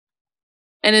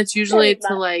it's usually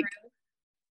to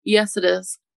yes, it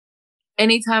is.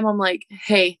 Anytime I'm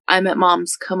hey, I'm at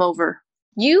mom's, come over.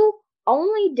 You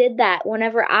only did that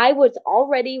whenever I was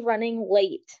already running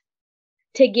late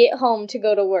to get home to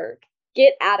go to work.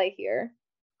 Get out of here.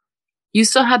 You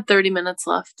still had 30 minutes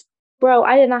left. Bro,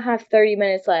 I did not have 30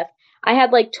 minutes left. I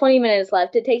had 20 minutes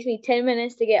left. It takes me 10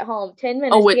 minutes to get home. 10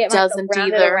 minutes to get myself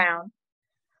rounded around.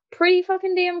 Pretty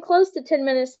fucking damn close to 10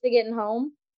 minutes to getting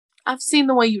home. I've seen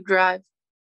the way you drive.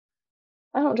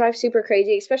 I don't drive super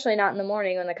crazy, especially not in the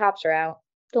morning when the cops are out.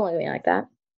 Don't look at me like that.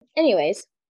 Anyways,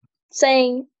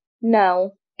 saying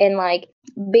no and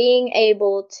being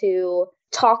able to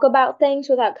talk about things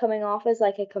without coming off as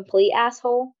a complete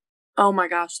asshole. Oh my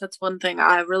gosh, that's one thing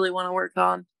I really want to work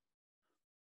on.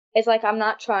 It's I'm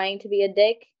not trying to be a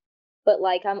dick, but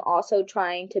I'm also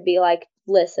trying to be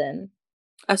listen.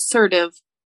 Assertive.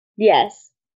 Yes.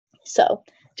 So,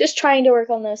 just trying to work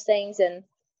on those things, and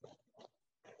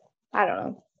I don't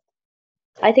know.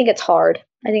 I think it's hard.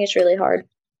 I think it's really hard.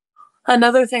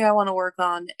 Another thing I want to work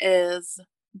on is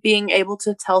being able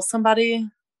to tell somebody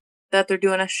that they're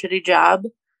doing a shitty job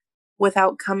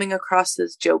without coming across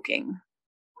as joking.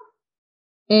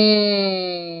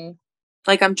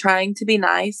 I'm trying to be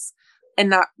nice and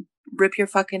not rip your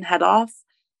fucking head off.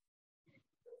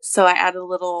 So I add a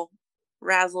little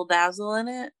razzle dazzle in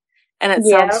it, and it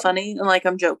sounds funny and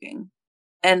I'm joking.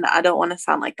 And I don't want to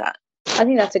sound like that. I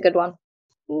think that's a good one.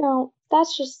 No,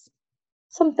 that's just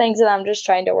some things that I'm just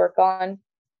trying to work on.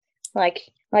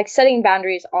 Setting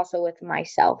boundaries also with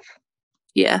myself.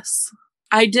 Yes.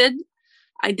 I did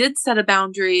set a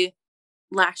boundary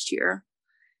last year,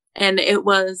 and it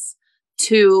was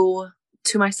to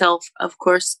myself, of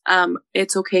course.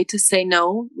 It's okay to say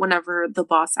no whenever the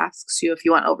boss asks you if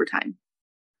you want overtime.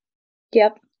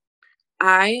 Yep.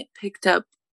 I picked up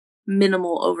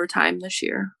minimal overtime this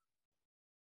year.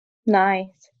 Nice.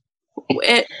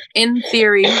 In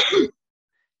theory,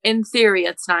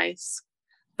 it's nice.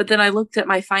 But then I looked at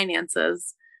my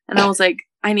finances and I was like,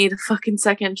 I need a fucking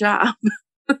second job.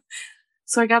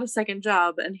 So I got a second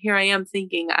job, and here I am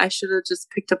thinking I should have just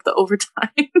picked up the overtime.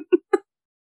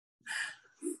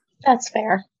 That's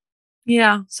fair.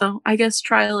 Yeah, so I guess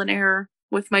trial and error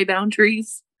with my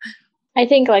boundaries. I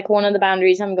think one of the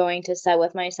boundaries I'm going to set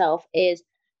with myself is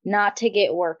not to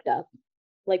get worked up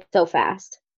so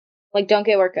fast. Don't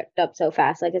get worked up so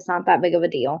fast. It's not that big of a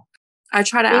deal. I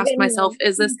try to ask myself,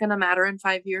 is this going to matter in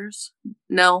 5 years?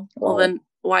 No. Well, then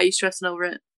why are you stressing over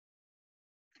it?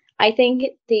 I think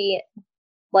the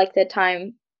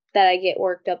time that I get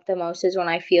worked up the most is when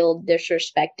I feel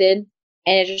disrespected.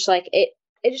 And it's just like, it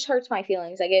just hurts my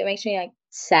feelings. Like, it makes me, like,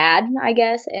 sad, I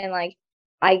guess. And, like,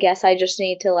 I guess I just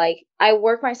need to, like, I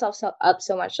work myself up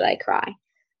so much that I cry.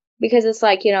 Because it's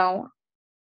like, you know,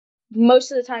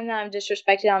 most of the time that I'm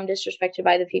disrespected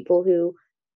by the people who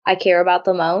I care about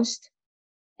the most.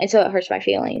 And so it hurts my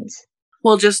feelings.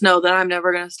 Well, just know that I'm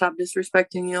never going to stop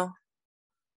disrespecting you.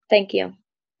 Thank you.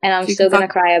 And I'm still going to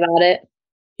cry about it.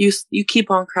 You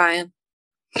keep on crying.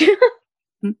 I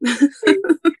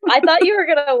thought you were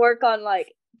going to work on,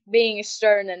 like, being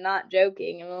stern and not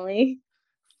joking, Emily.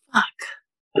 Fuck.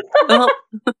 Well,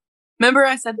 remember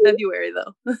I said February,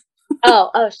 though.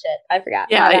 Oh, shit. I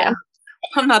forgot. Yeah.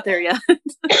 I'm not there yet.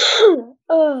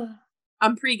 Oh.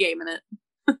 I'm pre-gaming it.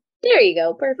 There you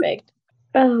go. Perfect.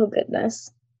 Oh,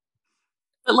 goodness.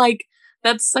 But, like,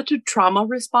 that's such a trauma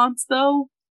response, though.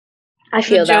 I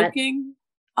feel that. Joking.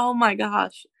 Oh, my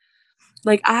gosh.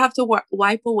 Like, I have to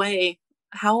wipe away.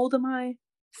 How old am I?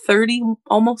 30,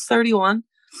 almost 31.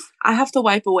 I have to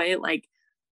wipe away, like,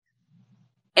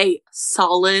 a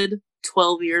solid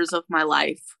 12 years of my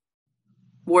life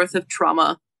worth of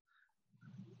trauma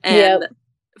and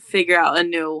figure out a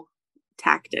new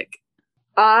tactic.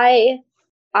 I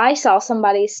saw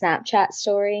somebody's Snapchat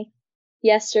story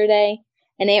yesterday,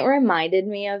 and it reminded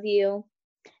me of you.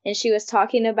 And she was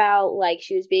talking about, like,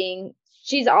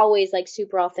 she's always, like,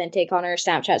 super authentic on her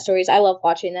Snapchat stories. I love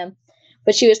watching them.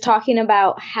 But she was talking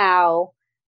about how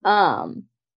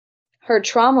her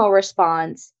trauma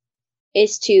response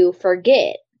is to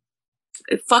forget.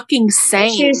 Fucking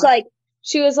same.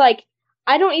 She was like,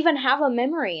 I don't even have a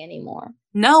memory anymore.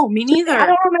 No, me neither. I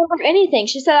don't remember anything.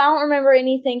 She said, I don't remember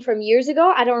anything from years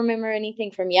ago. I don't remember anything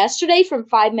from yesterday, from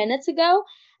 5 minutes ago.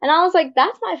 And I was like,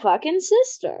 that's my fucking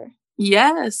sister.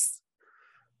 Yes.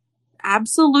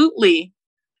 Absolutely.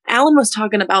 Alan was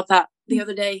talking about that the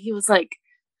other day. He was like,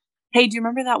 hey, do you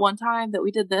remember that one time that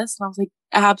we did this? And I was like,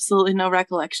 absolutely no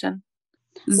recollection.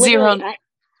 Zero. Literally,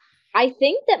 I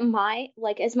think that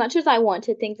as much as I want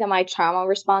to think that my trauma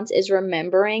response is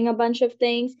remembering a bunch of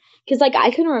things, because, like,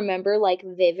 I can remember, like,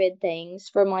 vivid things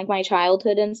from, like, my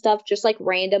childhood and stuff, just, like,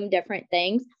 random different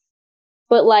things.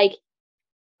 But, like,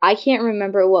 I can't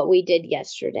remember what we did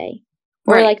yesterday.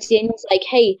 Right. Or, like, Daniel's like,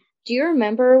 hey, do you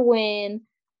remember when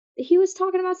he was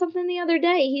talking about something the other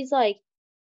day? He's like,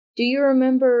 do you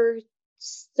remember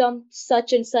some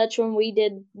such and such when we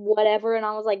did whatever? And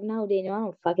I was like, no, Daniel, I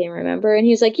don't fucking remember. And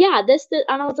he was like, yeah, this.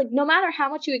 And I was like, no matter how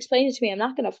much you explain it to me, I'm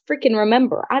not gonna freaking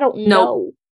remember. I don't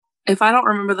know. If I don't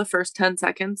remember the first 10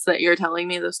 seconds that you're telling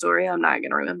me the story, I'm not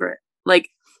gonna remember it. Like,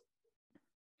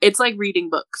 it's like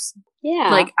reading books. Yeah.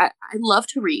 Like, I love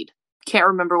to read. Can't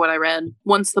remember what I read.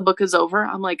 Once the book is over,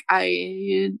 I'm like,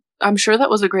 I'm sure that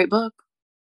was a great book.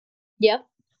 Yep.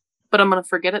 But I'm gonna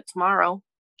forget it tomorrow.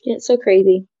 Yeah, it's so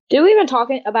crazy. Did we even talk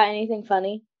about anything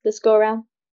funny this go around?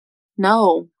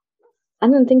 No. I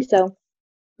didn't think so.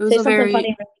 It was Say something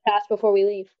funny really fast before we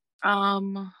leave. I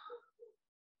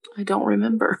don't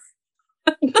remember.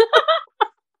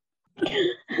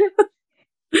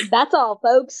 That's all,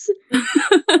 folks.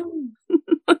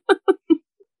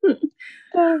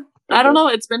 I don't know.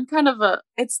 It's been kind of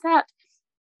it's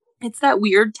that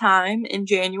weird time in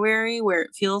January where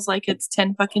it feels like it's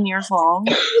 10 fucking years long.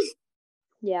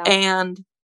 Yeah. And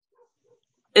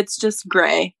it's just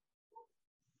gray.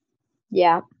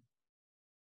 Yeah.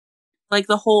 Like,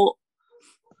 the whole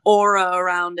aura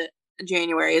around it,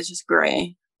 January is just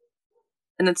gray.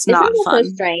 And it's not fun. So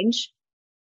strange.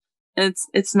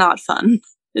 It's not fun.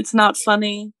 It's not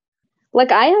funny.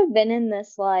 Like, I have been in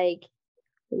this, like,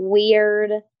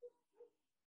 weird,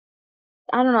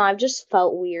 I don't know, I've just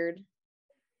felt weird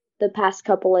the past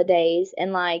couple of days.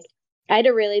 And, like, I had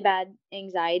a really bad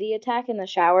anxiety attack in the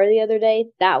shower the other day.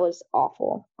 That was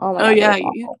awful. Oh my God, yeah, that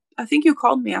was awful. I think you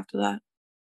called me after that.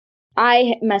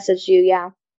 I messaged you, yeah.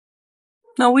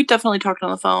 No, we definitely talked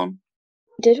on the phone.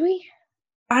 Did we?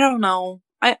 I don't know.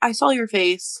 I saw your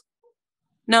face.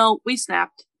 No, we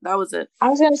snapped. That was it. I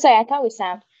was gonna say, I thought we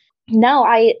snapped. No,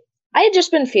 I had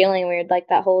just been feeling weird, like,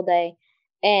 that whole day.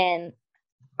 And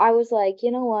I was like,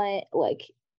 you know what? Like,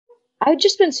 I had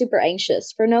just been super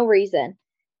anxious for no reason.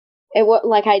 It was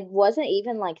like I wasn't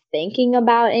even, like, thinking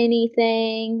about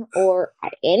anything or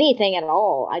anything at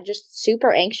all. I just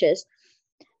super anxious.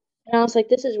 And I was like,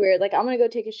 this is weird. Like, I'm going to go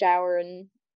take a shower and,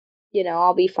 you know,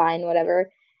 I'll be fine,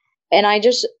 whatever. And I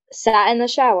just sat in the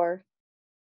shower.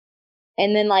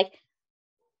 And then, like,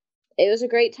 it was a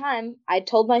great time. I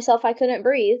told myself I couldn't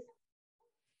breathe.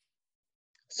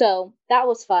 So that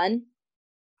was fun.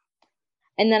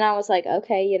 And then I was like,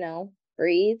 okay, you know,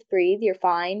 breathe, you're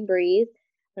fine, breathe.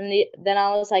 And then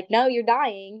I was like, no, you're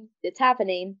dying. It's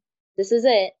happening. this is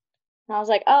it. And I was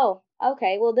like, oh,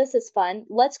 okay, well, this is fun.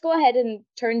 Let's go ahead and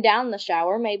turn down the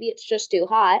shower. Maybe it's just too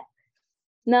hot.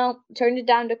 No, turned it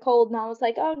down to cold. And I was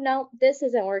like, oh, no, this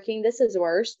isn't working. This is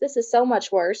worse. This is so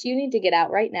much worse. You need to get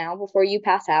out right now before you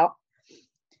pass out.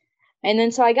 And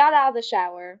then so I got out of the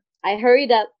shower. I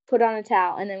hurried up, put on a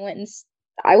towel, and then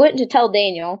I went to tell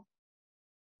Daniel.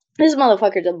 This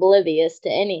motherfucker's oblivious to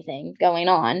anything going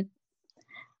on.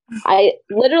 I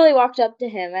literally walked up to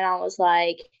him and I was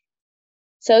like,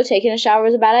 so taking a shower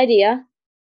was a bad idea.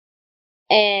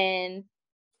 And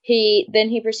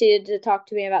he proceeded to talk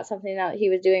to me about something that he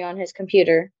was doing on his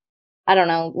computer. I don't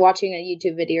know, watching a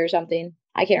YouTube video or something.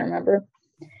 I can't remember.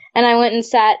 And I went and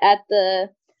sat in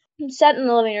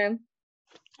the living room.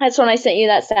 That's when I sent you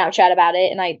that Snapchat about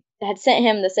it. And I had sent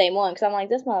him the same one because I'm like,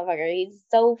 this motherfucker, he's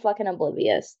so fucking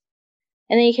oblivious.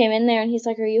 And then he came in there and he's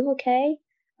like, are you okay?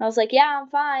 I was like, yeah, I'm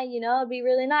fine. It'd be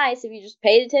really nice if you just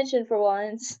paid attention for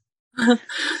once.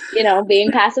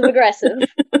 Being passive aggressive.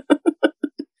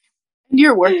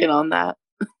 You're working on that.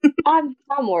 I'm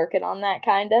working on that,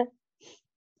 kinda.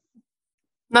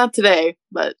 Not today,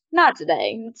 but not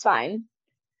today. It's fine.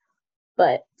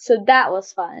 But so that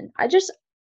was fun.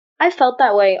 I felt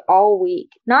that way all week.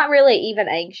 Not really even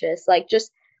anxious. Like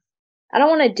just I don't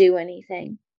want to do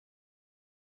anything.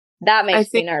 That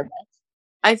makes me nervous.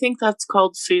 I think that's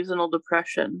called seasonal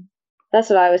depression. That's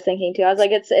what I was thinking too. I was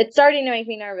like, it's starting to make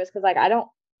me nervous because like I don't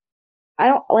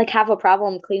like have a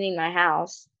problem cleaning my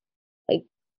house. Like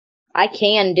I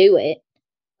can do it,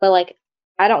 but like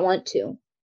I don't want to.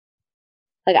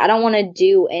 Like I don't want to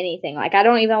do anything. Like I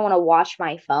don't even want to wash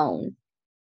my phone.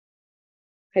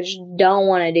 I just don't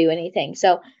want to do anything.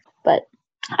 So, but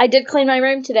I did clean my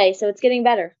room today, so it's getting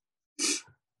better.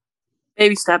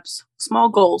 Baby steps, small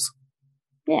goals.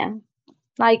 Yeah.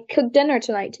 I cooked dinner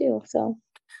tonight too, so.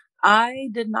 I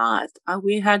did not.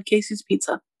 We had Casey's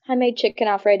pizza. I made chicken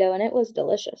Alfredo and it was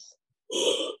delicious.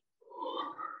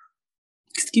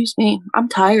 Excuse me. I'm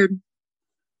tired.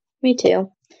 Me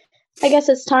too. I guess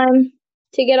it's time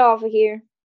to get off of here.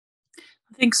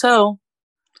 I think so.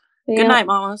 Yeah. Good night,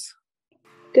 mamas.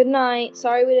 Good night.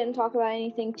 Sorry we didn't talk about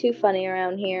anything too funny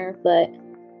around here, but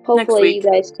hopefully you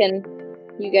guys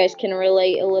can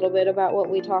relate a little bit about what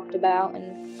we talked about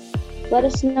and let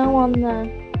us know on the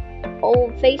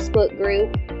old Facebook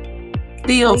group.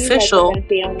 The official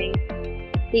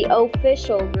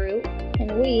group,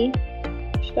 and we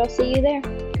shall see you there.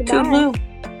 Goodbye. Toodaloo.